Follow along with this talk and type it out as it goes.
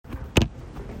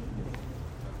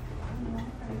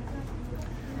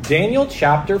Daniel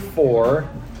chapter 4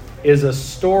 is a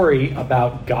story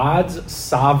about God's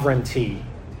sovereignty.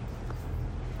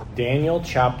 Daniel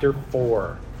chapter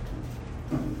 4.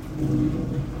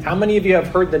 How many of you have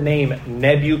heard the name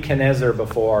Nebuchadnezzar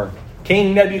before?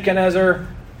 King Nebuchadnezzar?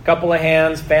 Couple of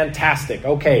hands. Fantastic.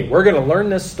 Okay, we're going to learn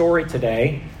this story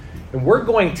today, and we're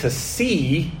going to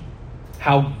see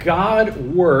how God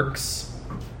works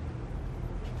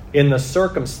in the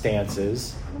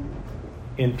circumstances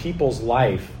in people's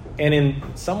life and in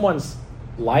someone's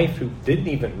life who didn't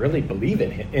even really believe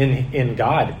in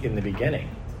God in the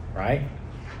beginning, right?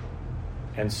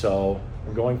 And so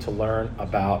we're going to learn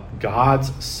about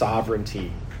God's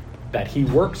sovereignty, that he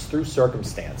works through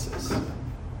circumstances.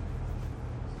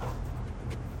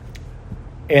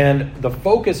 And the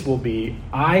focus will be,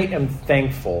 I am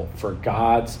thankful for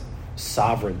God's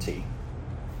sovereignty.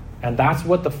 And that's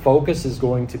what the focus is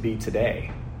going to be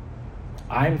today.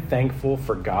 I'm thankful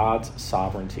for God's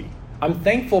sovereignty. I'm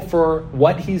thankful for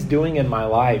what he's doing in my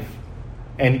life.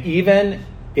 And even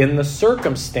in the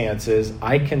circumstances,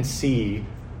 I can see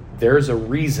there's a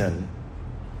reason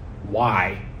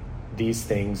why these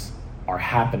things are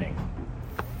happening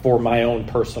for my own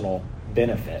personal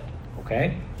benefit.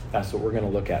 Okay? That's what we're going to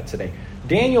look at today.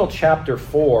 Daniel chapter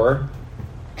 4.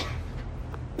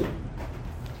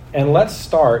 And let's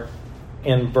start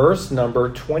in verse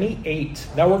number 28.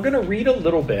 Now we're going to read a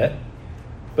little bit,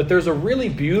 but there's a really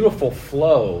beautiful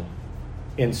flow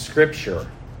in Scripture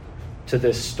to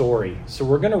this story. So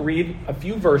we're going to read a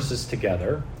few verses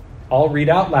together. I'll read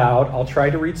out loud. I'll try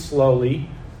to read slowly.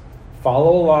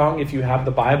 Follow along if you have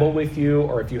the Bible with you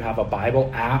or if you have a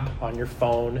Bible app on your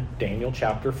phone, Daniel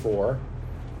chapter 4.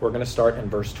 We're going to start in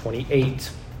verse 28.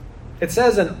 It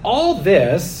says, "And all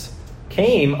this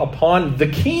came upon the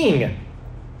king,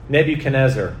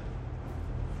 Nebuchadnezzar.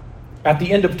 At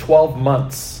the end of 12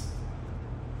 months,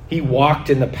 he walked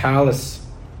in the palace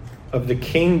of the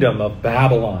kingdom of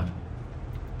Babylon.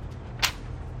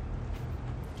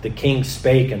 The king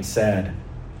spake and said,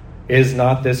 Is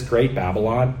not this great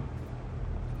Babylon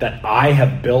that I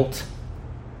have built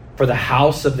for the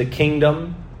house of the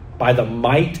kingdom by the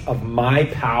might of my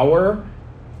power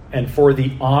and for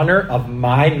the honor of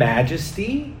my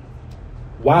majesty?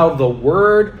 While the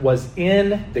word was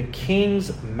in the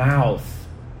king's mouth,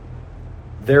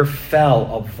 there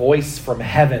fell a voice from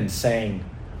heaven saying,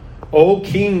 O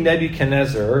King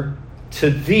Nebuchadnezzar, to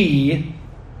thee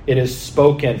it is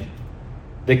spoken,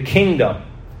 the kingdom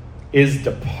is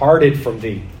departed from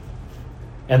thee,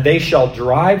 and they shall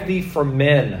drive thee from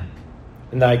men,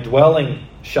 and thy dwelling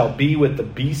shall be with the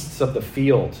beasts of the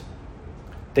field.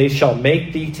 They shall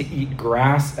make thee to eat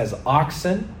grass as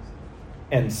oxen,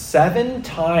 and 7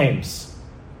 times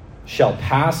shall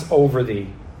pass over thee,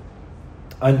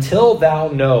 until thou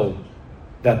know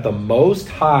that the Most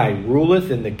High ruleth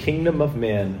in the kingdom of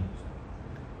men,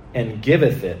 and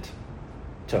giveth it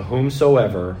to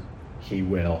whomsoever he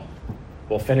will."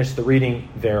 We'll finish the reading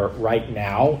there right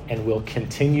now, and we'll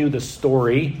continue the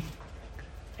story,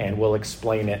 and we'll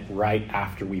explain it right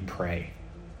after we pray.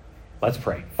 Let's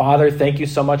pray. Father, thank you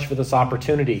so much for this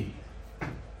opportunity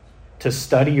to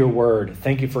study your word.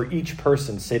 Thank you for each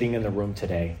person sitting in the room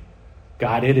today.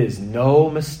 God, it is no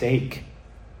mistake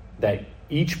that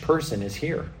each person is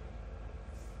here.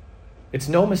 It's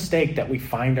no mistake that we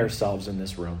find ourselves in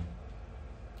this room.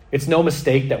 It's no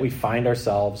mistake that we find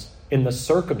ourselves in the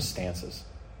circumstances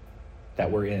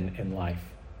that we're in life.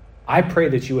 I pray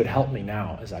that you would help me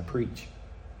now as I preach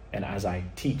and as I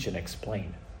teach and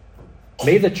explain.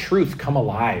 May the truth come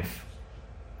alive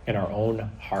in our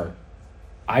own heart.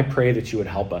 I pray that you would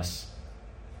help us.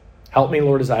 Help me,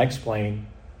 Lord, as I explain.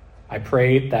 I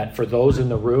pray that for those in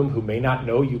the room who may not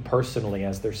know you personally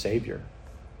as their Savior,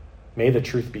 may the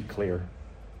truth be clear.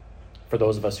 For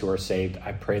those of us who are saved,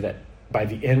 I pray that by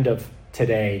the end of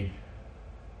today,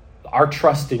 our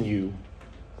trust in you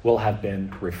will have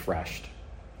been refreshed.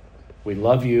 We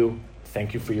love you.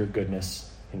 Thank you for your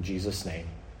goodness. In Jesus' name,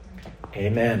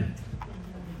 amen.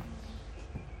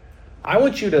 I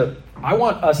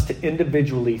want us to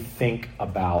individually think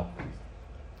about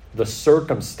the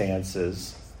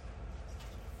circumstances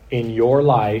in your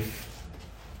life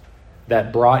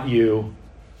that brought you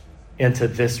into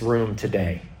this room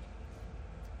today.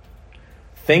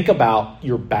 Think about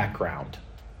your background.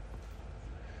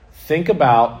 Think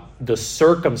about the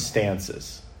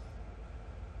circumstances.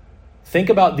 Think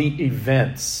about the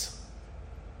events.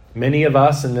 Many of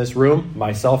us in this room,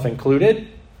 myself included,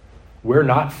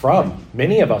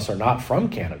 many of us are not from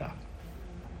Canada.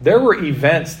 There were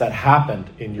events that happened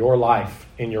in your life,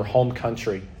 in your home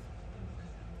country,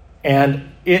 and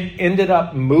it ended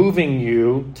up moving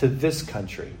you to this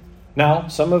country. Now,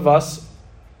 some of us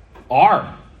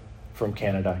are from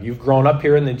Canada. You've grown up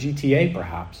here in the GTA,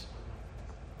 perhaps.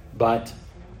 But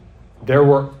there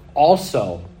were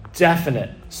also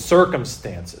definite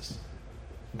circumstances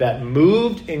that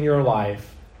moved in your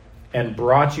life and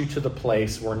brought you to the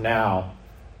place where now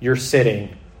you're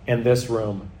sitting in this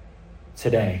room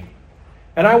today.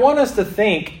 And I want us to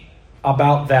think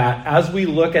about that as we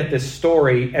look at this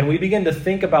story and we begin to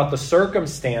think about the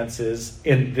circumstances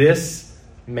in this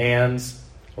man's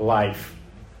life.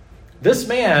 This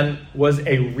man was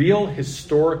a real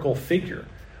historical figure.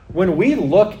 When we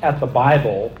look at the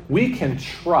Bible, we can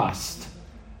trust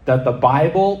that the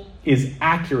Bible is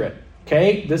accurate.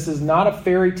 Okay? This is not a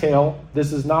fairy tale.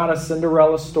 This is not a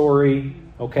Cinderella story.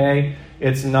 Okay?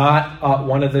 It's not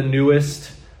one of the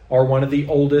newest or one of the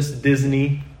oldest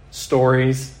Disney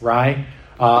stories, right?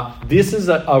 This is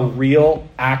a real,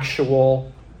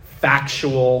 actual,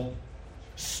 factual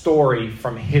story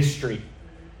from history.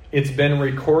 It's been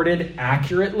recorded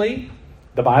accurately.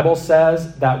 The Bible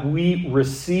says that we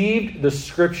received the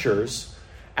scriptures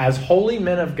as holy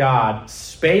men of God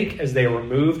spake as they were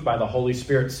moved by the Holy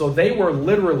Spirit. So they were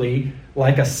literally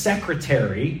like a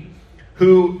secretary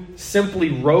who simply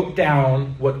wrote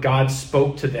down what God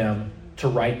spoke to them to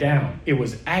write down. It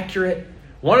was accurate.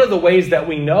 One of the ways that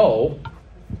we know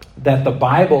that the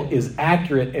Bible is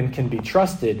accurate and can be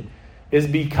trusted is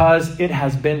because it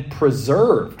has been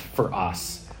preserved for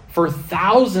us for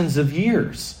thousands of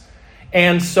years.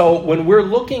 And so when we're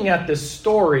looking at this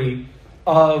story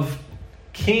of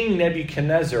King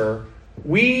Nebuchadnezzar,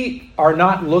 we are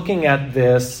not looking at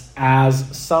this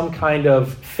as some kind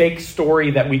of fake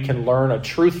story that we can learn a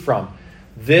truth from.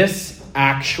 This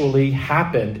actually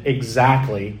happened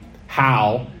exactly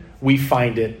how we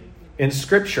find it in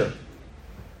Scripture.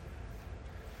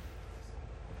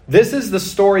 This is the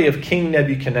story of King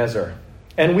Nebuchadnezzar.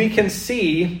 And we can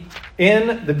see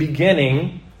in the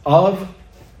beginning of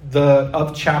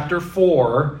chapter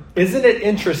 4, isn't it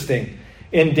interesting?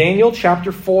 In Daniel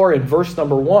chapter 4 and verse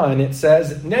number 1, it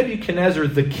says, Nebuchadnezzar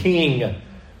the king,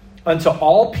 unto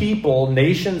all people,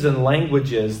 nations, and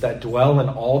languages that dwell in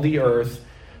all the earth,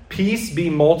 peace be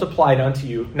multiplied unto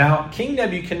you. Now, King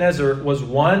Nebuchadnezzar was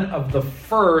one of the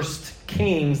first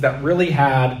kings that really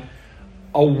had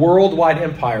a worldwide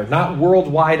empire. Not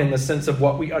worldwide in the sense of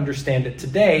what we understand it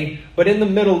today, but in the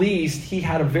Middle East, he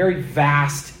had a very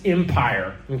vast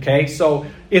empire. Okay, so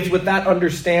it's with that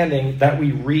understanding that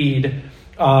we read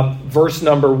verse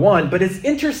number 1. But it's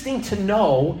interesting to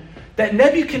know that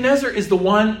Nebuchadnezzar is the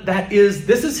one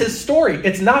this is his story.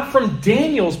 It's not from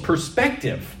Daniel's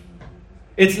perspective.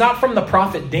 It's not from the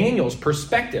prophet Daniel's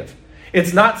perspective.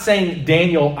 It's not saying,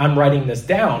 Daniel, I'm writing this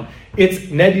down.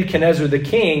 It's Nebuchadnezzar the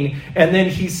king. And then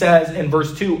he says in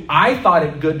verse 2, I thought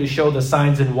it good to show the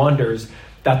signs and wonders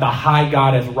that the high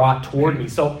God hath wrought toward me.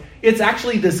 So it's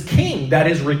actually this king that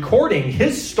is recording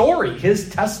his story, his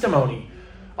testimony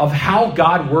of how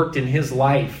God worked in his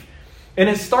life. And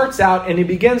it starts out and he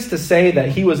begins to say that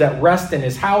he was at rest in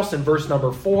his house in verse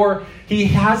number 4. He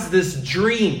has this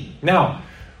dream. Now,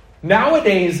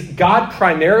 nowadays, God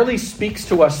primarily speaks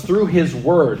to us through his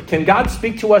word. Can God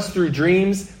speak to us through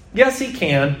dreams? Yes, he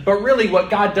can. But really what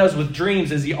God does with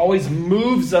dreams is he always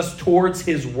moves us towards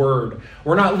his word.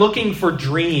 We're not looking for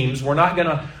dreams. We're not going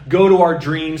to go to our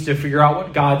dreams to figure out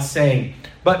what God's saying.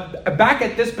 But back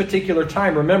at this particular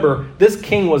time, remember, this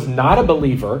king was not a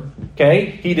believer. Okay?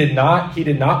 He did not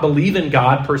believe in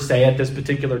God per se at this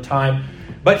particular time.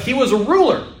 But he was a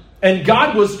ruler. And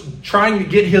God was trying to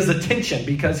get his attention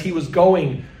because he was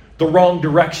going the wrong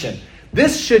direction.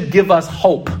 This should give us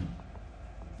hope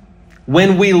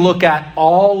when we look at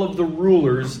all of the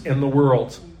rulers in the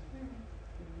world.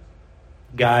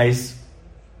 Guys,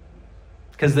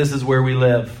 because this is where we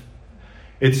live.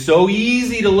 It's so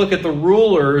easy to look at the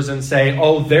rulers and say,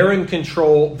 oh, they're in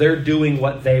control, they're doing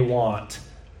what they want.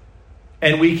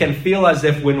 And we can feel as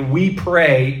if when we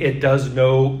pray, it does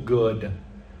no good.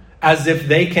 As if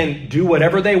they can do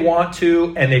whatever they want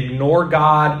to and ignore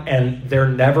God and they're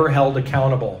never held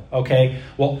accountable. Okay?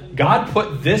 Well, God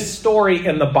put this story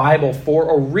in the Bible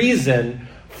for a reason,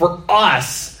 for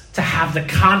us to have the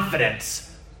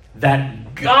confidence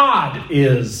that God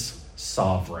is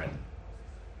sovereign,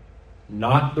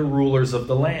 not the rulers of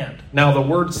the land. Now, the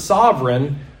word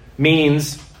sovereign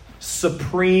means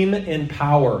supreme in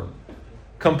power,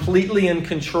 completely in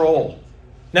control.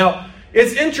 Now,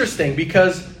 it's interesting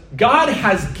because God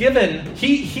has given,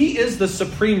 he is the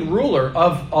supreme ruler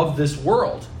of this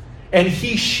world. And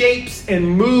he shapes and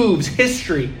moves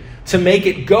history to make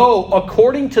it go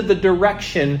according to the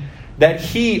direction that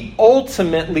he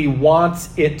ultimately wants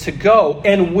it to go.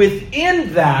 And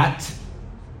within that,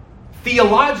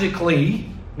 theologically,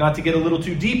 Not to get a little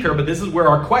too deep here, but this is where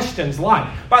our questions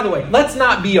lie. By the way, let's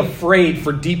not be afraid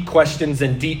for deep questions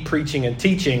and deep preaching and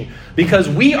teaching, because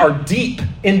we are deep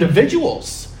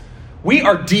individuals. We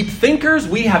are deep thinkers.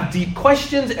 We have deep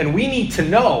questions, and we need to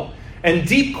know. And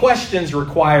deep questions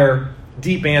require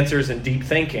deep answers and deep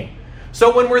thinking.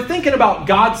 So when we're thinking about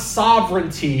God's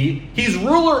sovereignty, he's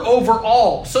ruler over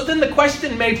all. So then the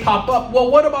question may pop up,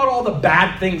 well, what about all the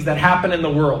bad things that happen in the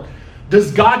world?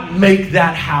 Does God make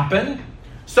that happen?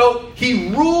 So he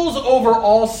rules over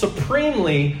all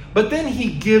supremely, but then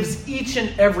he gives each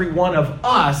and every one of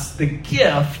us the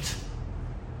gift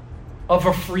of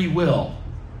a free will.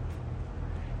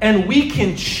 And we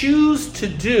can choose to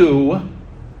do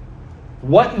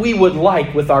what we would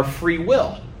like with our free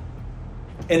will.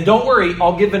 And don't worry,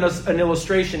 I'll give us an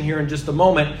illustration here in just a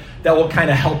moment that will kind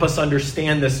of help us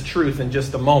understand this truth in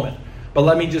just a moment. But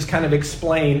let me just kind of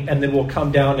explain, and then we'll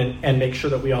come down and make sure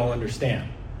that we all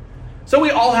understand. So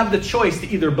we all have the choice to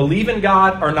either believe in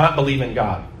God or not believe in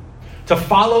God. To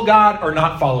follow God or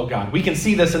not follow God. We can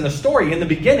see this in the story. In the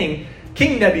beginning,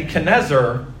 King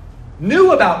Nebuchadnezzar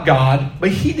knew about God, but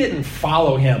he didn't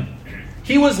follow him.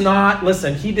 He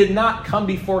did not come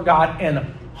before God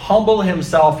and humble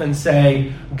himself and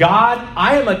say, God,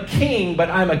 I am a king, but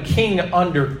I'm a king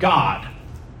under God.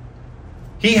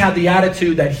 He had the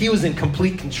attitude that he was in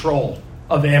complete control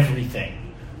of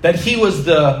everything. That he was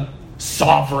the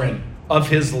sovereign of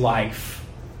his life.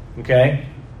 Okay?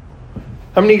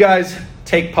 How many of you guys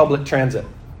take public transit?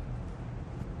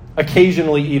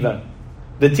 Occasionally even.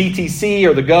 The TTC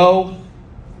or the GO.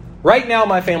 Right now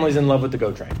my family's in love with the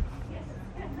GO train.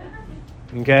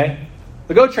 Okay?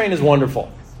 The GO train is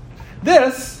wonderful.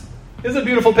 This is a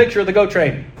beautiful picture of the GO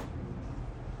train.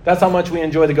 That's how much we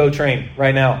enjoy the GO train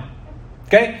right now.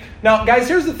 Okay? Now, guys,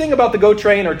 here's the thing about the GO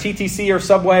train or TTC or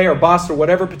subway or bus or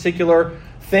whatever particular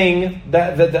thing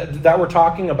that we're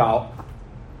talking about.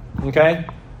 Okay?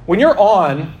 When you're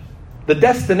on, the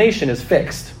destination is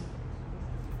fixed.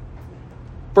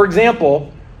 For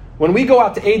example, when we go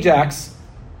out to Ajax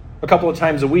a couple of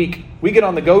times a week, we get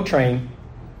on the GO train.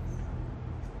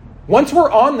 Once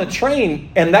we're on the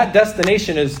train and that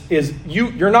destination is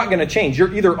you're not going to change.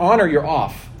 You're either on or you're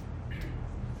off.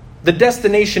 The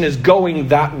destination is going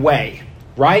that way,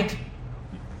 right?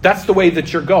 That's the way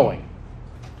that you're going.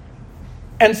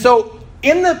 And so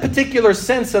in the particular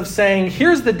sense of saying,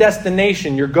 here's the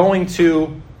destination, you're going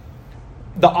to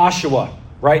the Oshawa,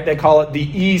 right? They call it the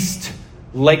East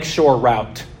Lakeshore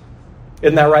route.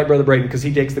 Isn't that right, Brother Braden? Because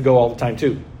he takes the GO all the time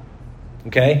too.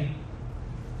 Okay?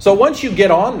 So once you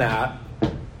get on that,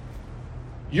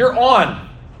 you're on.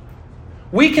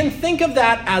 We can think of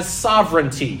that as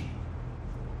sovereignty.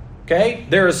 Okay?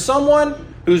 There is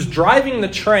someone who's driving the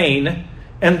train,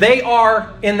 and they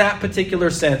are, in that particular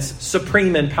sense,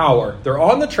 supreme in power. They're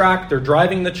on the track, they're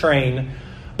driving the train,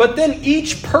 but then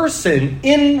each person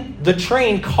in the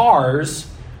train cars,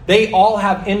 they all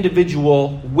have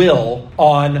individual will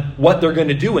on what they're going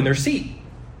to do in their seat.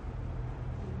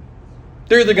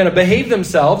 They're either going to behave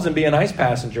themselves and be a nice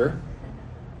passenger,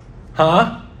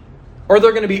 or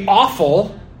they're going to be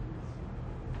awful.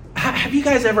 Have you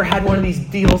guys ever had one of these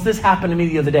deals? This happened to me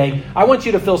the other day. I want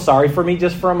you to feel sorry for me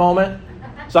just for a moment.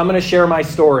 So I'm going to share my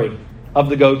story of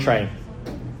the GO train.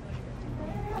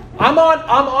 I'm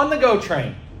on the GO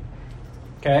train.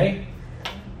 Okay?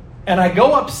 And I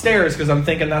go upstairs because I'm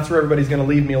thinking that's where everybody's going to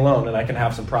leave me alone and I can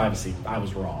have some privacy. I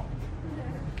was wrong.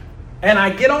 And I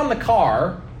get on the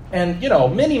car, and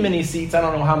many, many seats. I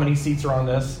don't know how many seats are on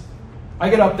this. I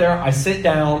get up there, I sit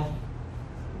down.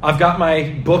 I've got my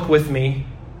book with me.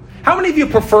 How many of you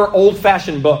prefer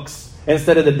old-fashioned books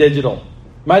instead of the digital?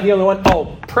 Am I the only one?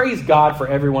 Oh, praise God for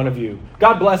every one of you.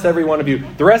 God bless every one of you.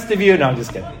 The rest of you, no, I'm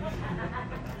just kidding.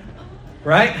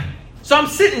 Right? So I'm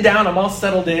sitting down, I'm all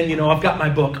settled in, I've got my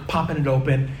book, popping it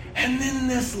open, and then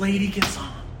this lady gets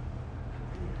on.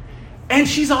 And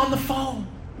she's on the phone,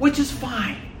 which is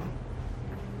fine.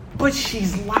 But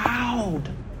she's loud.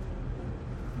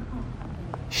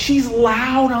 She's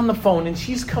loud on the phone, and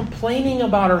she's complaining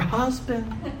about her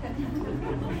husband.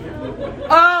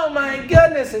 Oh my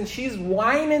goodness. And she's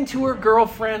whining to her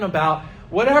girlfriend about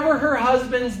whatever her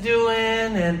husband's doing.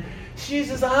 And she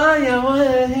says, the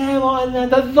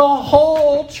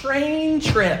whole train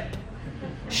trip.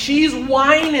 She's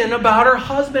whining about her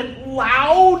husband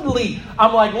loudly.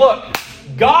 I'm like, look,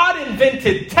 God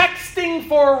invented texting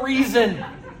for a reason.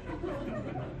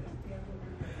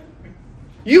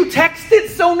 You texted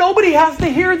so nobody has to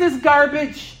hear this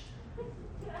garbage.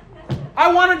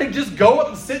 I wanted to just go up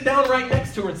and sit down right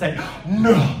next to her and say,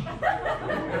 no.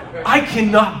 I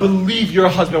cannot believe you're a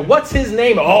husband. What's his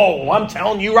name? Oh, I'm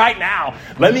telling you right now.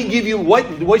 Let me give you,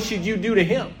 what should you do to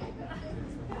him?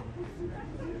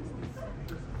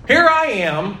 Here I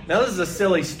am. Now, this is a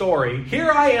silly story.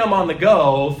 Here I am on the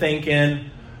go thinking,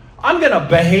 I'm going to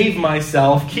behave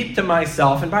myself, keep to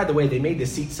myself. And by the way, they made the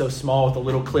seat so small with a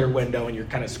little clear window and you're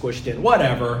kind of squished in.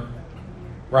 Whatever.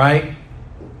 Right?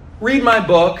 Read my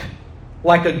book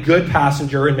like a good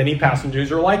passenger, and many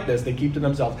passengers are like this. They keep to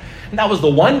themselves. And that was the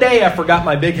one day I forgot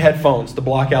my big headphones to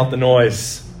block out the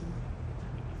noise.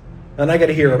 And I got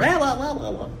to hear, right?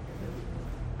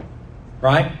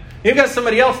 You've got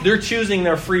somebody else, they're choosing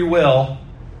their free will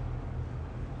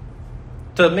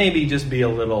to maybe just be a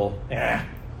little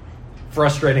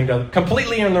frustrating to them,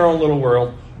 completely in their own little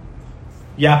world,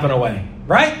 yapping away,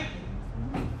 right?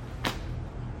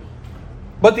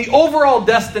 But the overall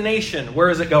destination, where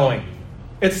is it going?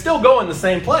 It's still going the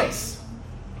same place,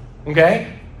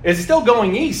 okay? It's still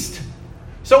going east.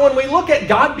 So when we look at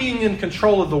God being in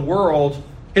control of the world,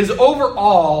 his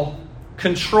overall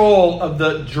control of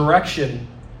the direction,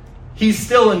 he's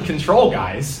still in control,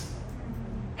 guys.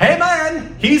 Hey,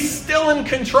 man, he's still in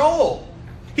control.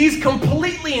 He's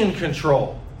completely in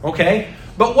control, okay?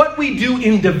 But what we do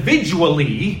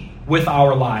individually with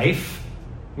our life,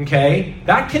 okay,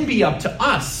 that can be up to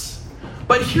us.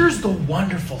 But here's the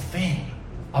wonderful thing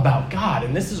about God,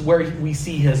 and this is where we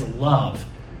see his love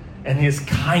and his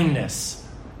kindness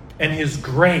and his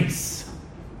grace,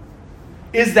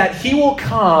 is that he will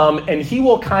come and he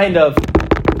will kind of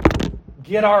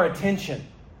get our attention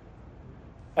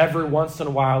every once in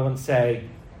a while and say,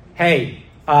 hey,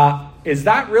 is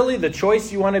that really the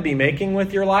choice you want to be making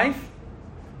with your life?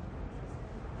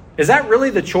 Is that really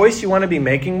the choice you want to be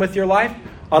making with your life?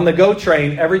 On the GO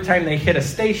train, every time they hit a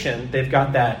station, they've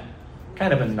got that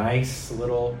kind of a nice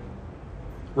little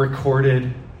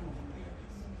recorded,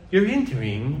 you're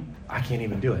entering, I can't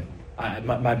even do it.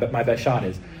 My best shot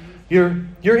is, you're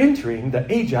entering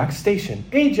the Ajax station,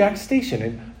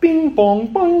 and bing,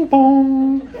 bong, bong,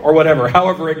 bong, or whatever,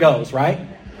 however it goes, right?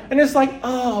 And it's like,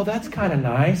 oh, that's kind of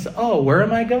nice. Oh, where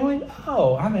am I going?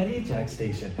 Oh, I'm at Ajax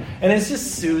station. And it's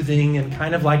just soothing and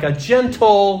kind of like a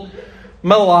gentle,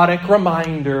 melodic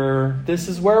reminder. This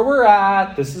is where we're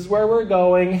at. This is where we're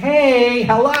going. Hey,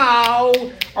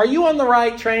 hello. Are you on the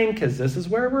right train? Because this is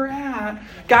where we're at.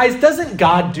 Guys, doesn't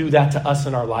God do that to us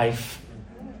in our life?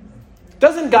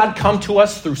 Doesn't God come to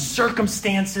us through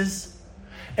circumstances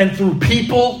and through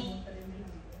people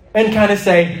and kind of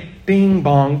say, bing,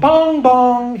 bong, bong,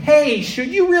 bong. Hey, should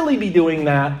you really be doing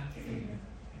that?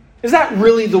 Is that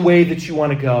really the way that you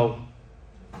want to go?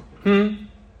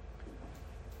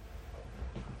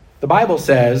 The Bible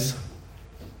says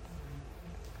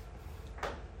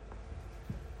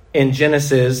in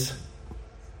Genesis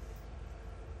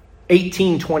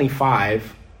 18:25,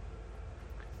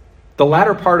 the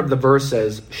latter part of the verse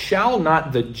says, shall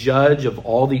not the judge of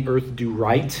all the earth do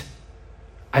right?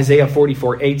 Isaiah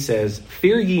 44:8 says,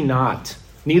 fear ye not,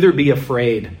 neither be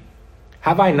afraid.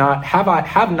 Have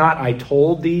not I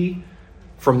told thee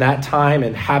from that time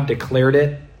and have declared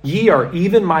it? Ye are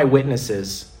even my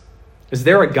witnesses. Is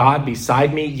there a God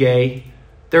beside me? Yea,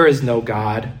 there is no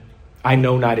God. I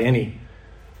know not any.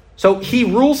 So he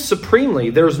rules supremely.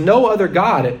 There's no other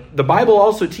God. The Bible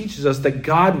also teaches us that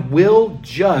God will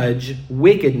judge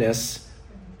wickedness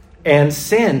and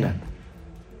sin.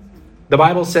 The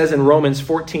Bible says in Romans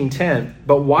 14:10,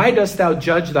 but why dost thou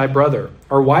judge thy brother?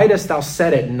 Or why dost thou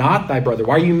set it not thy brother?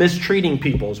 Why are you mistreating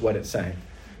people is what it's saying.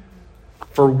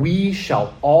 For we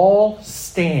shall all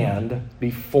stand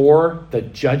before the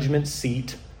judgment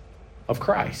seat of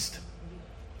Christ.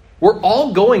 We're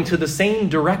all going to the same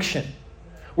direction.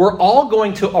 We're all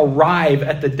going to arrive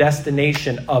at the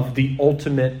destination of the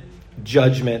ultimate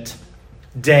judgment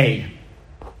day.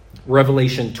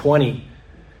 Revelation 20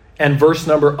 and verse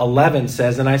number 11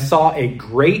 says, and I saw a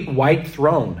great white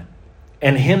throne,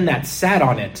 and him that sat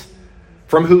on it,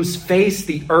 from whose face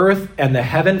the earth and the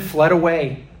heaven fled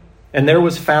away, and there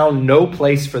was found no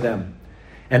place for them.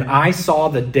 And I saw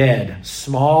the dead,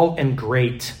 small and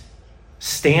great,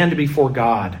 stand before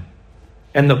God,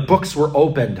 and the books were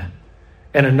opened,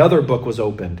 and another book was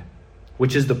opened,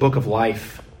 which is the book of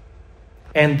life.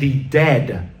 And the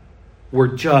dead were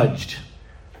judged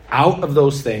out of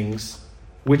those things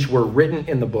which were written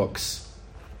in the books,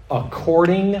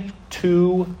 according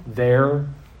to their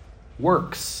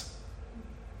works.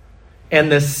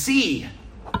 And the sea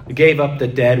gave up the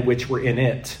dead which were in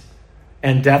it,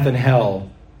 and death and hell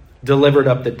delivered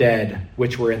up the dead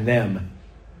which were in them.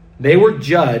 They were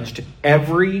judged,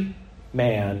 every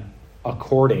man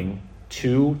according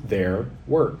to their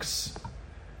works.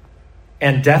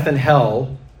 And death and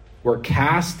hell were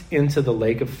cast into the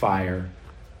lake of fire.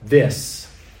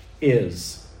 This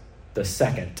is the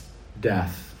second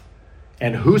death.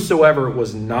 And whosoever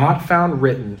was not found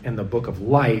written in the book of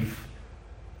life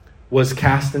was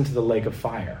cast into the lake of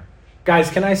fire.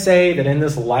 Guys, can I say that in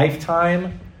this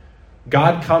lifetime,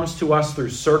 God comes to us through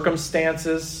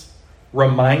circumstances,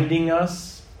 reminding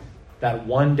us that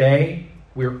one day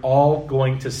we're all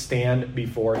going to stand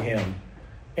before him.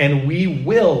 And we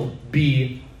will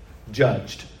be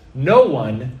judged. No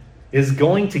one is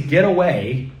going to get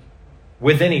away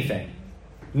with anything.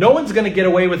 No one's going to get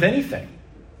away with anything.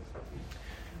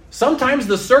 Sometimes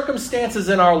the circumstances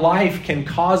in our life can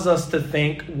cause us to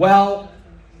think, well,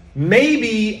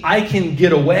 maybe I can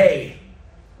get away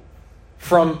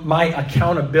from my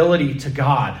accountability to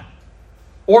God.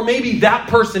 Or maybe that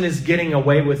person is getting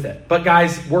away with it. But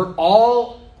guys, we're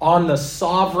all on the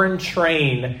sovereign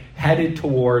train headed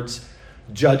towards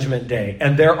Judgment Day.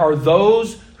 And there are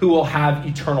those who will have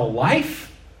eternal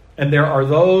life, and there are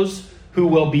those who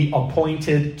will be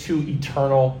appointed to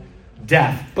eternal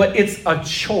death. But it's a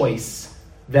choice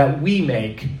that we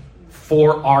make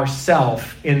for ourselves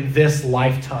in this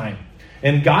lifetime.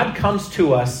 And God comes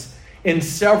to us in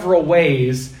several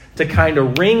ways to kind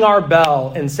of ring our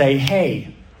bell and say,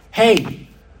 hey,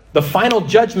 the final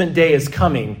judgment day is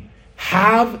coming.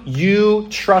 Have you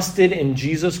trusted in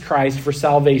Jesus Christ for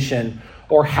salvation,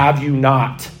 or have you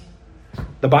not?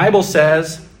 The Bible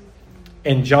says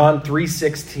in John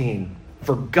 3:16,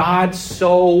 for God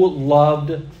so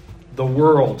loved the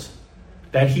world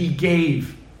that he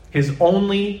gave his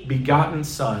only begotten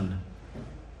Son,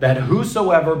 that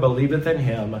whosoever believeth in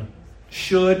him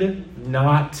should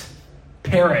not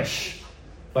perish,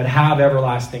 but have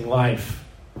everlasting life.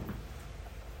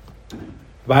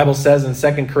 The Bible says in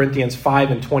 2 Corinthians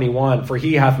 5:21, for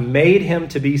he hath made him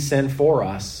to be sin for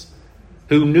us,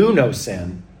 who knew no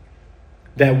sin,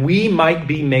 that we might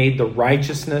be made the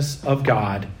righteousness of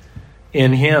God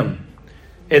in him.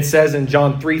 It says in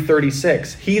John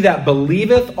 3:36, he that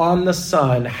believeth on the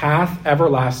Son hath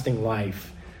everlasting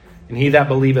life, and he that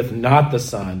believeth not the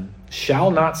Son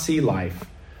shall not see life,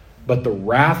 but the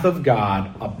wrath of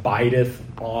God abideth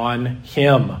on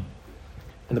him.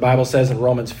 And the Bible says in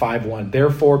Romans 5:1,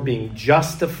 therefore being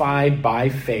justified by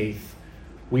faith,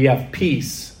 we have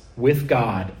peace with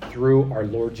God through our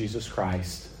Lord Jesus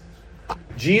Christ.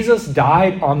 Jesus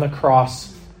died on the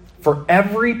cross for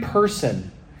every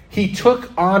person. He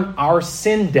took on our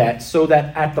sin debt so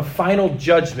that at the final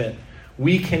judgment,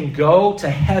 we can go to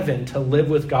heaven to live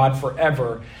with God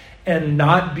forever and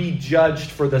not be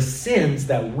judged for the sins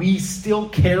that we still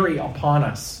carry upon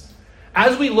us.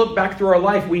 As we look back through our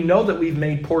life, we know that we've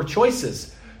made poor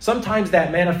choices. Sometimes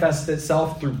that manifests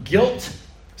itself through guilt,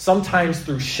 sometimes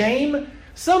through shame,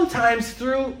 sometimes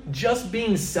through just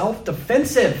being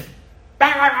self-defensive.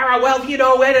 Well, you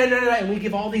know, and we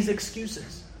give all these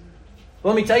excuses.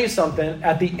 Let me tell you something.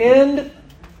 At the end,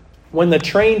 when the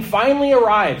train finally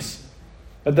arrives,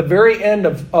 at the very end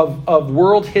of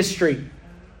world history,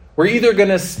 we're either going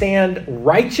to stand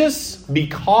righteous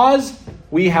because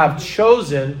we have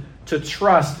chosen to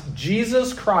trust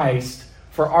Jesus Christ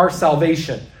for our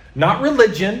salvation. Not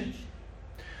religion,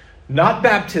 not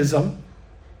baptism,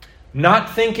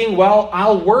 not thinking, well,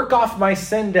 I'll work off my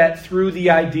sin debt through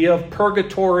the idea of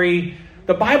purgatory.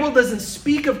 The Bible doesn't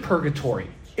speak of purgatory.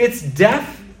 It's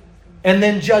death and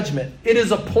then judgment. It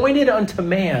is appointed unto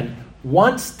man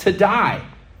once to die,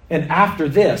 and after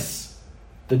this,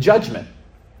 the judgment.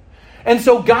 And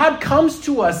so God comes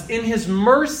to us in his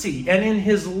mercy and in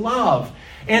his love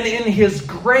and in his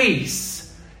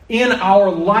grace in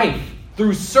our life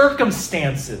through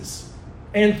circumstances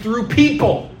and through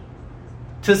people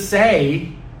to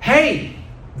say, hey,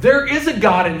 there is a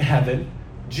God in heaven.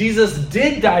 Jesus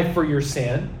did die for your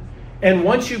sin. And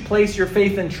once you place your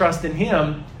faith and trust in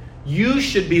him, you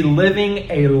should be living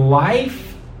a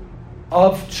life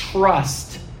of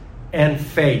trust and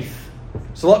faith.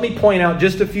 So let me point out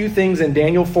just a few things in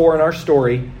Daniel 4 in our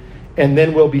story, and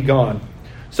then we'll be gone.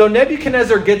 So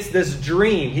Nebuchadnezzar gets this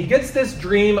dream. He gets this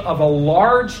dream of a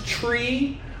large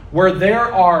tree where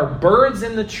there are birds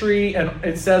in the tree, and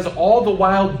it says all the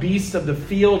wild beasts of the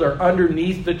field are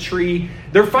underneath the tree.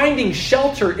 They're finding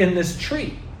shelter in this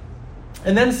tree.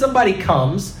 And then somebody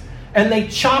comes and they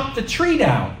chop the tree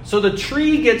down. So the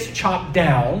tree gets chopped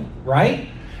down, right?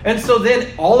 And so then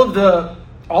all of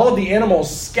the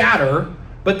animals scatter,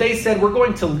 but they said, we're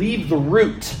going to leave the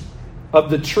root of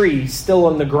the tree still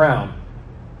in the ground.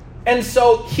 And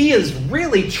so he is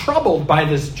really troubled by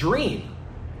this dream.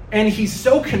 And he's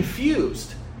so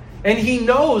confused. And he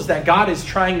knows that God is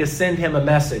trying to send him a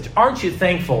message. Aren't you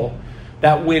thankful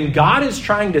that when God is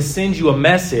trying to send you a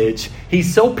message,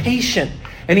 he's so patient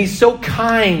and he's so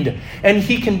kind and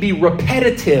he can be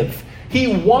repetitive.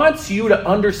 He wants you to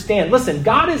understand. Listen,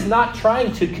 God is not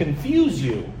trying to confuse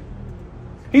you.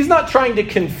 He's not trying to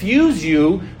confuse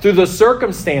you through the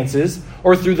circumstances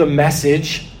or through the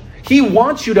message. He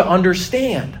wants you to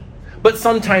understand. But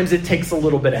sometimes it takes a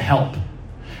little bit of help.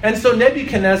 And so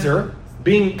Nebuchadnezzar,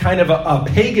 being kind of a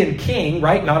pagan king,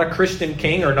 right? Not a Christian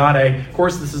king or not of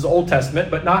course this is Old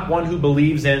Testament, but not one who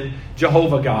believes in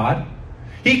Jehovah God.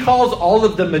 He calls all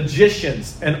of the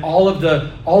magicians and all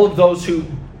of those who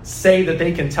say that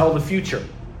they can tell the future.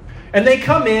 And they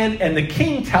come in and the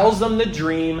king tells them the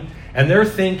dream and they're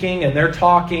thinking and they're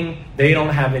talking. They don't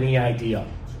have any idea.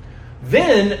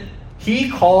 Then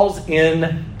he calls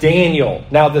in Daniel.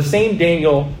 Now the same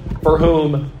Daniel for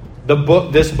whom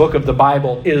this book of the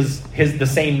Bible is the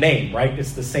same name, right?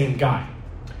 It's the same guy.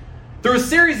 Through a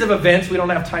series of events, we don't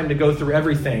have time to go through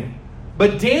everything,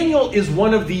 but Daniel is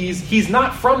one of these. He's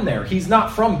not from there. He's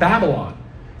not from Babylon.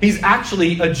 He's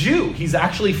actually a Jew. He's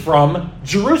actually from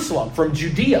Jerusalem, from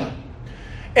Judea.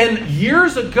 And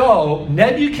years ago,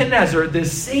 Nebuchadnezzar,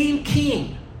 this same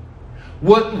king,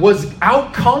 was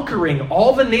out conquering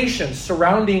all the nations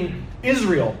surrounding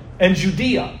Israel and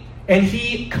Judea. And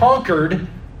he conquered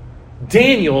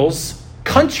Daniel's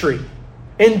country.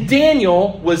 And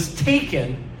Daniel was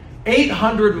taken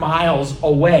 800 miles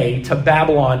away to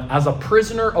Babylon as a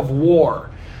prisoner of war.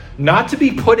 Not to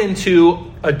be put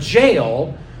into a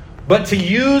jail, but to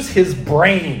use his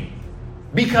brain.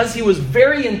 Because he was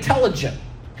very intelligent.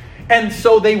 And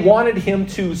so they wanted him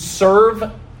to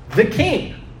serve the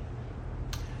king.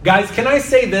 Guys, can I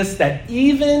say this? That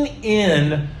even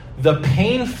in the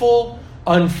painful,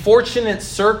 unfortunate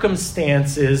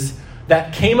circumstances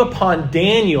that came upon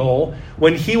Daniel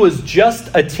when he was just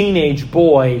a teenage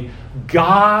boy,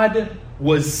 God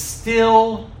was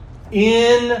still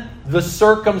in the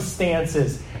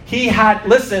circumstances.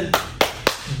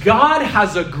 God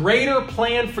has a greater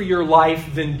plan for your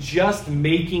life than just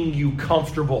making you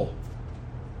comfortable.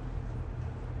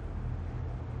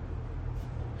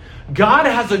 God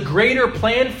has a greater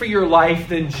plan for your life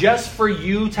than just for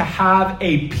you to have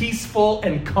a peaceful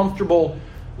and comfortable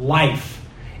life.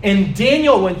 And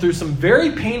Daniel went through some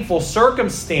very painful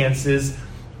circumstances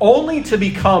only to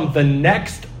become the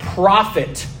next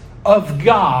prophet of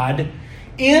God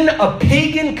in a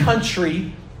pagan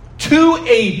country to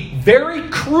a very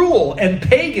cruel and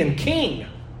pagan king.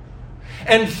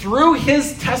 And through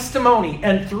his testimony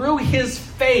and through his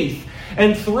faith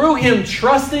and through him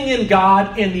trusting in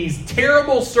God in these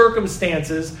terrible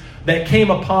circumstances that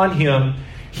came upon him,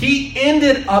 he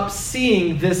ended up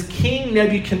seeing this King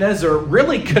Nebuchadnezzar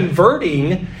really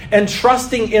converting and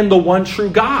trusting in the one true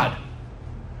God.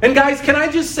 And guys, can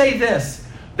I just say this?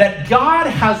 That God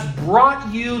has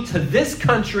brought you to this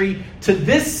country, to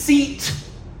this seat,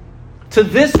 to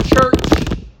this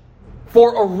church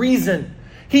for a reason.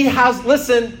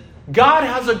 God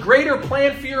has a greater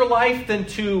plan for your life than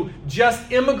to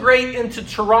just immigrate into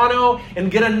Toronto and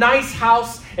get a nice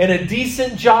house and a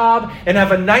decent job and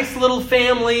have a nice little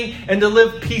family and to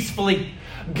live peacefully.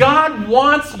 God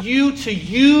wants you to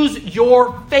use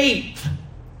your faith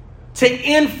to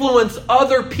influence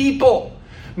other people.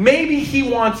 Maybe he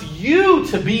wants you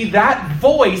to be that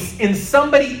voice in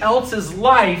somebody else's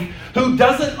life who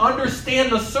doesn't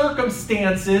understand the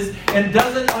circumstances and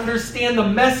doesn't understand the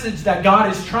message that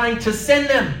God is trying to send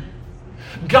them.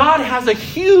 God has a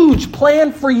huge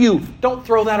plan for you. Don't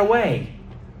throw that away.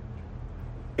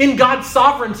 In God's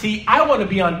sovereignty, I want to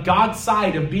be on God's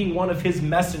side of being one of his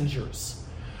messengers.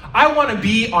 I want to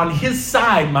be on his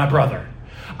side, my brother.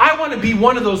 I want to be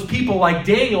one of those people like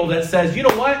Daniel that says, you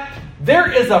know what?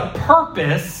 There is a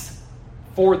purpose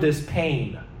for this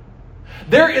pain.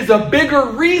 There is a bigger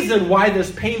reason why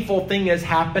this painful thing is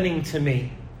happening to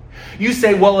me. You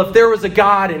say, well, if there was a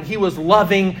God and he was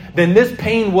loving, then this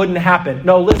pain wouldn't happen.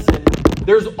 No, listen,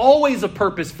 there's always a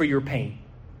purpose for your pain.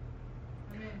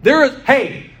 There is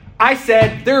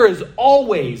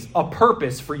always a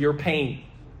purpose for your pain.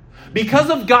 Because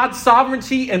of God's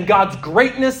sovereignty and God's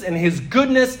greatness and his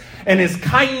goodness and his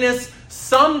kindness,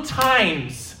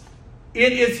 sometimes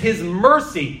it is his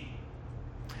mercy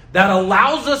that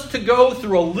allows us to go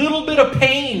through a little bit of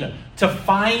pain to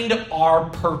find our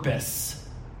purpose.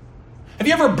 Have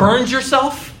you ever burned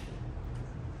yourself?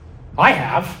 I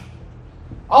have.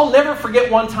 I'll never forget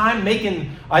one time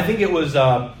making, I think it was,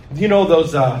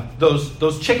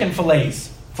 those chicken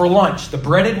fillets for lunch, the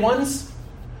breaded ones.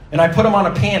 And I put them on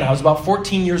a pan. I was about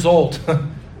 14 years old.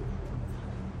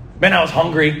 Man, I was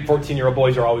hungry. 14-year-old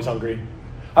boys are always hungry.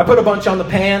 I put a bunch on the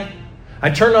pan. I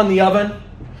turned on the oven.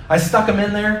 I stuck them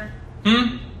in there.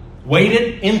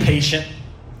 Waited, impatient,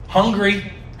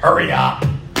 hungry, hurry up.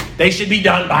 They should be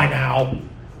done by now,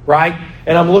 right?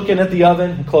 And I'm looking at the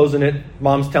oven and closing it.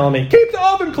 Mom's telling me, keep the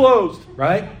oven closed,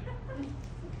 right?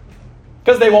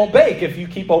 Because they won't bake if you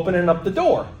keep opening up the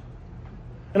door.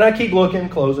 And I keep looking,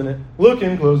 closing it,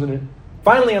 looking, closing it.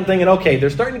 Finally, I'm thinking, okay,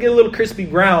 they're starting to get a little crispy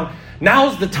brown.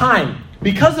 Now's the time.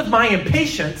 Because of my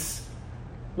impatience,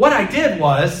 what I did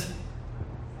was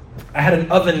I had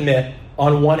an oven mitt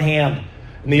on one hand,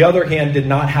 and the other hand did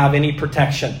not have any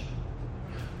protection.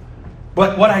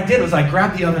 But what I did was I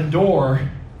grabbed the oven door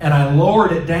and I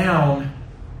lowered it down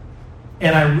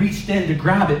and I reached in to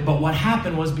grab it. But what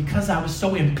happened was, because I was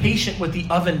so impatient with the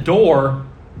oven door,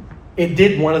 it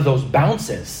did one of those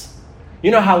bounces.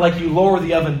 You know how like you lower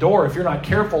the oven door, if you're not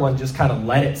careful and just kind of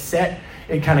let it set,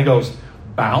 it kind of goes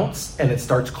bounce and it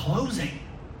starts closing.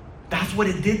 That's what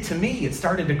it did to me. It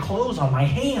started to close on my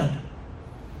hand.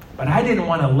 But I didn't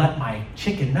want to let my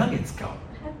chicken nuggets go.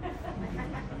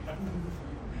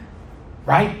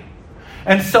 Right?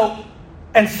 And so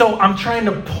I'm trying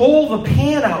to pull the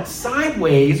pan out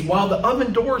sideways while the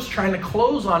oven door is trying to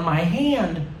close on my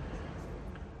hand.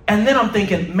 And then I'm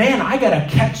thinking, man, I got to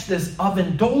catch this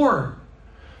oven door.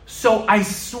 So I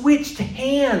switched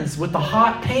hands with the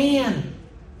hot pan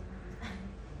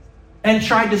and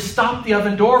tried to stop the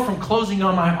oven door from closing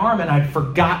on my arm. And I'd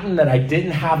forgotten that I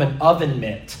didn't have an oven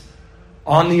mitt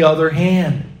on the other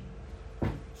hand.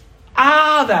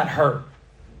 That hurt.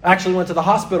 I actually went to the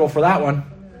hospital for that one.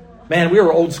 Man, we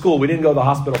were old school. We didn't go to the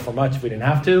hospital for much if we didn't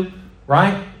have to,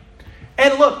 right?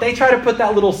 And look, they try to put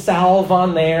that little salve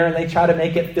on there and they try to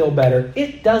make it feel better.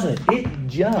 It doesn't. It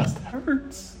just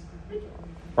hurts,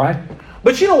 right?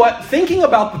 But you know what? Thinking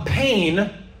about the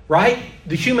pain, right?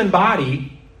 The human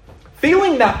body,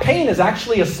 feeling that pain is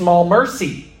actually a small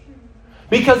mercy.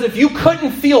 Because if you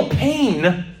couldn't feel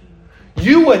pain,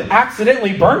 you would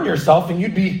accidentally burn yourself and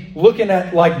you'd be looking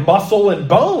at like muscle and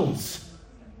bones.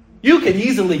 You could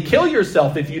easily kill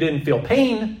yourself if you didn't feel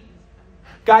pain.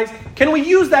 Guys, can we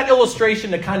use that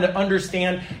illustration to kind of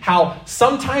understand how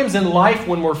sometimes in life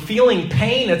when we're feeling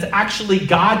pain, it's actually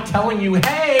God telling you,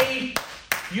 hey,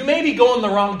 you may be going the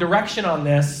wrong direction on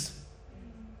this.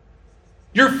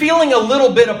 You're feeling a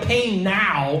little bit of pain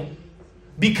now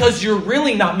because you're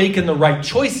really not making the right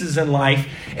choices in life.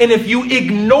 And if you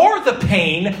ignore the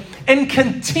pain and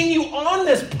continue on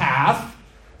this path,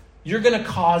 you're going to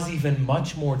cause even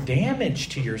much more damage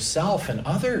to yourself and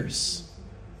others.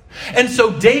 And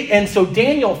so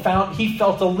Daniel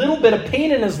felt a little bit of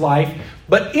pain in his life,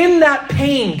 but in that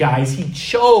pain, guys, he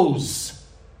chose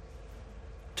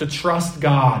to trust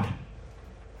God.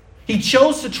 He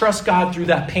chose to trust God through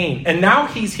that pain. And now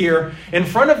he's here in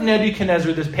front of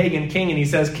Nebuchadnezzar, this pagan king, and he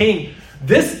says, King,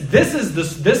 this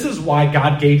is why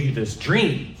God gave you this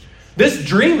dream. This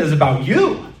dream is about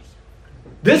you.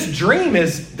 This dream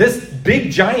is, this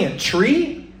big giant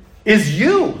tree is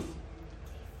you.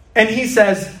 And he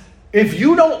says, if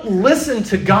you don't listen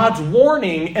to God's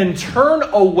warning and turn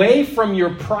away from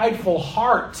your prideful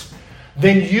heart,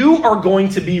 then you are going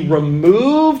to be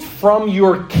removed from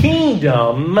your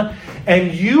kingdom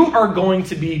and you are going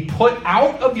to be put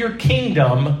out of your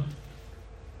kingdom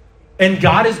and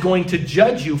God is going to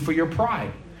judge you for your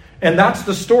pride. And that's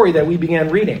the story that we began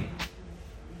reading.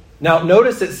 Now,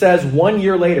 notice it says 1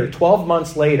 year later, 12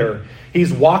 months later,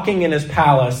 he's walking in his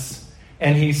palace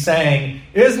and he's saying,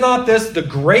 is not this the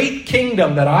great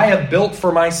kingdom that I have built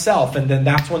for myself? And then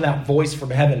that's when that voice from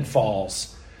heaven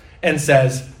falls and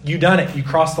says, you done it. You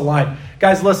crossed the line.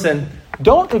 Guys, listen,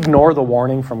 don't ignore the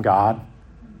warning from God.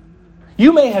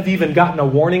 You may have even gotten a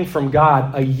warning from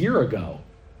God a year ago.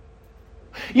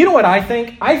 You know what I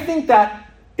think? I think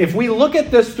that if we look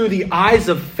at this through the eyes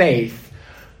of faith,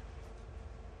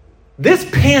 this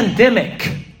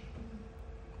pandemic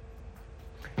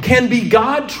can be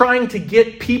God trying to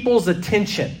get people's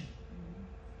attention.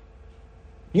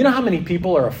 You know how many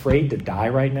people are afraid to die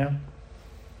right now?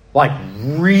 Like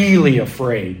really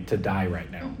afraid to die right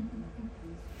now.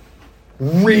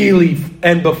 Really.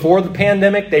 And before the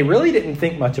pandemic, they really didn't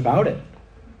think much about it.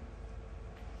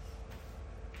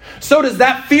 So does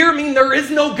that fear mean there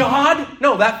is no God?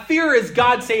 No, that fear is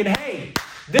God saying, hey,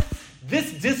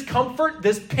 this discomfort,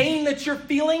 this pain that you're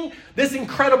feeling, this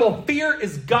incredible fear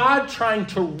is God trying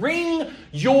to ring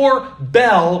your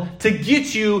bell to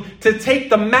get you to take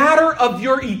the matter of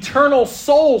your eternal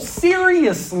soul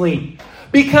seriously.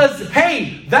 Because,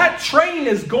 hey, that train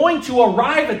is going to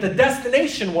arrive at the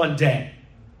destination one day.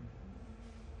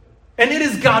 And it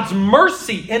is God's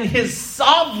mercy and His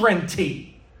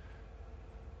sovereignty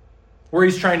where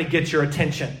He's trying to get your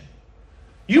attention.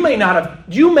 You may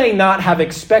not have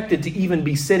expected to even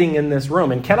be sitting in this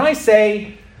room. And can I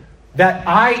say that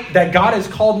God has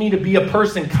called me to be a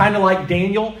person kind of like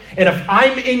Daniel? And if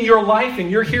I'm in your life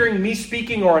and you're hearing me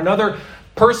speaking or another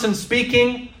person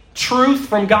speaking truth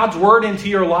from God's word into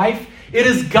your life, it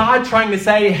is God trying to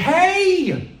say,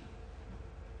 hey,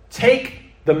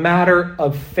 take the matter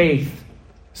of faith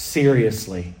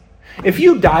seriously. If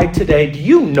you died today, do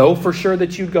you know for sure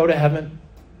that you'd go to heaven?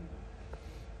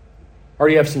 Or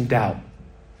do you have some doubt?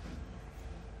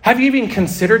 Have you even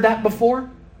considered that before?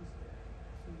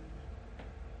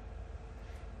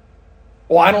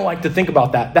 Well, I don't like to think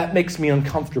about that. That makes me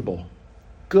uncomfortable.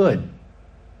 Good.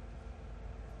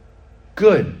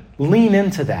 Good. Lean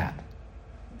into that.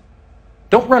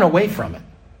 Don't run away from it.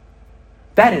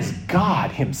 That is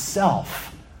God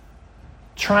himself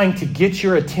trying to get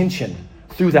your attention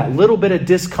through that little bit of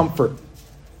discomfort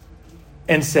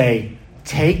and say,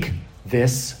 take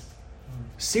this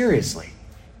seriously.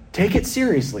 Take it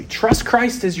seriously. Trust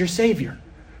Christ as your Savior.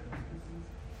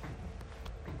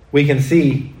 We can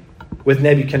see with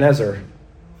Nebuchadnezzar,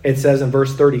 it says in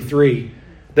verse 33,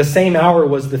 the same hour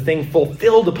was the thing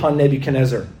fulfilled upon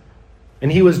Nebuchadnezzar,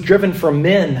 and he was driven from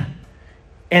men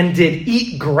and did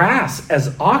eat grass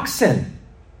as oxen,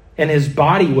 and his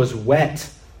body was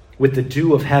wet with the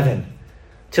dew of heaven,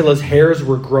 till his hairs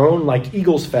were grown like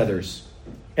eagle's feathers,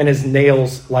 and his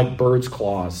nails like bird's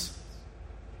claws.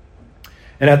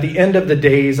 And at the end of the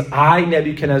days, I,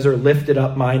 Nebuchadnezzar, lifted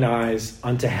up mine eyes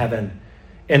unto heaven,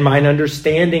 and mine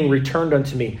understanding returned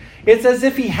unto me. It's as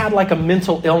if he had like a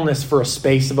mental illness for a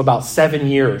space of about 7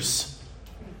 years.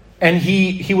 And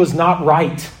he was not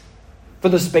right for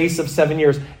the space of 7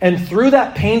 years. And through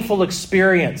that painful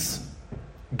experience,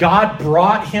 God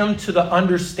brought him to the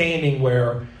understanding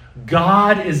where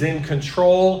God is in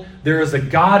control. There is a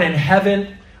God in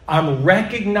heaven. I'm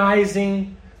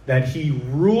recognizing that he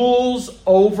rules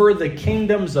over the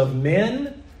kingdoms of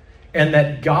men, and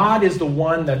that God is the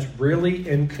one that's really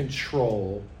in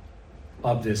control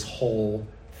of this whole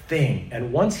thing.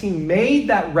 And once he made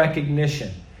that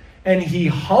recognition and he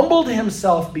humbled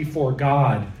himself before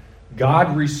God,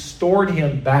 God restored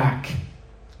him back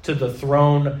to the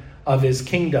throne of his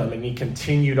kingdom, and he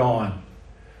continued on.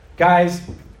 Guys,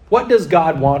 what does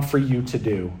God want for you to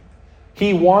do?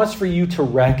 He wants for you to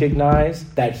recognize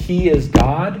that he is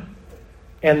God,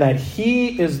 and that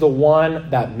he is the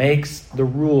one that makes the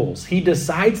rules. He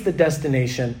decides the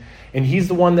destination, and he's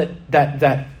the one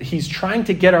that he's trying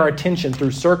to get our attention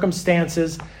through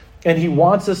circumstances, and he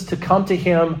wants us to come to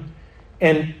him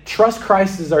and trust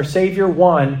Christ as our Savior,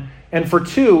 one. And for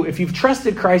two, if you've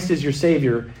trusted Christ as your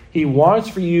Savior, he wants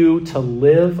for you to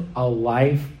live a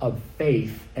life of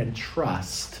faith and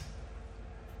trust.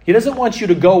 He doesn't want you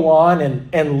to go on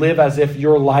and live as if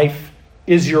your life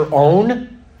is your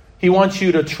own. He wants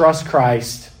you to trust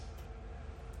Christ,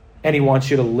 and he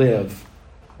wants you to live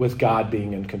with God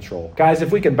being in control. Guys,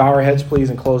 if we can bow our heads,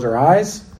 please, and close our eyes.